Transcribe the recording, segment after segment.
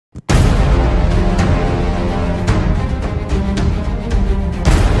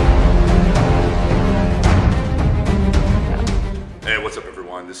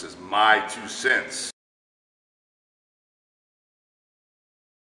my 2 cents.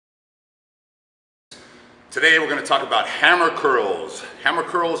 Today we're going to talk about hammer curls. Hammer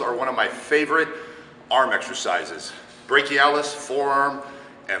curls are one of my favorite arm exercises. Brachialis, forearm,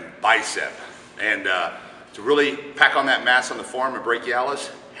 and bicep. And to really pack on that mass on the forearm and brachialis,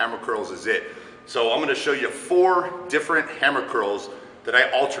 hammer curls is it. So I'm going to show you 4 different hammer curls that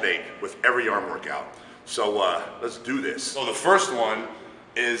I alternate with every arm workout. So let's do this. So the first one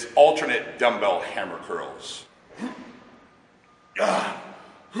is alternate dumbbell hammer curls.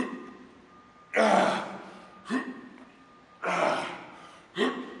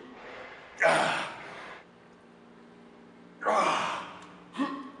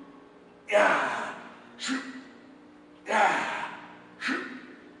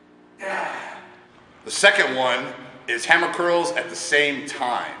 The second one is hammer curls at the same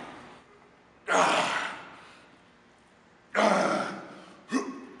time.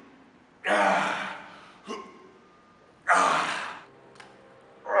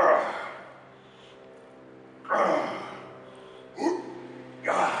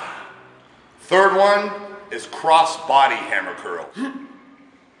 Third one is cross body hammer curl.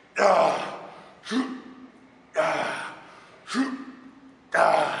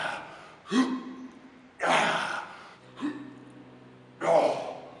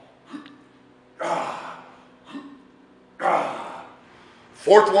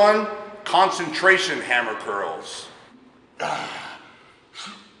 Fourth one, concentration hammer curls.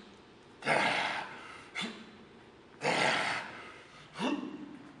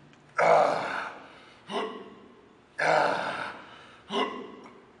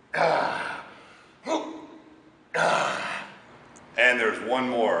 And there's one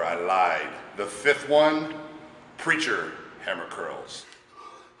more, I lied. The fifth one, preacher hammer curls.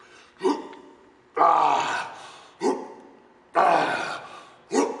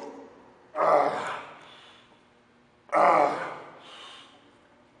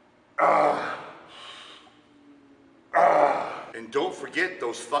 And don't forget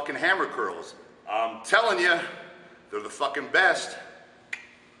those fucking hammer curls. I'm telling you, they're the fucking best.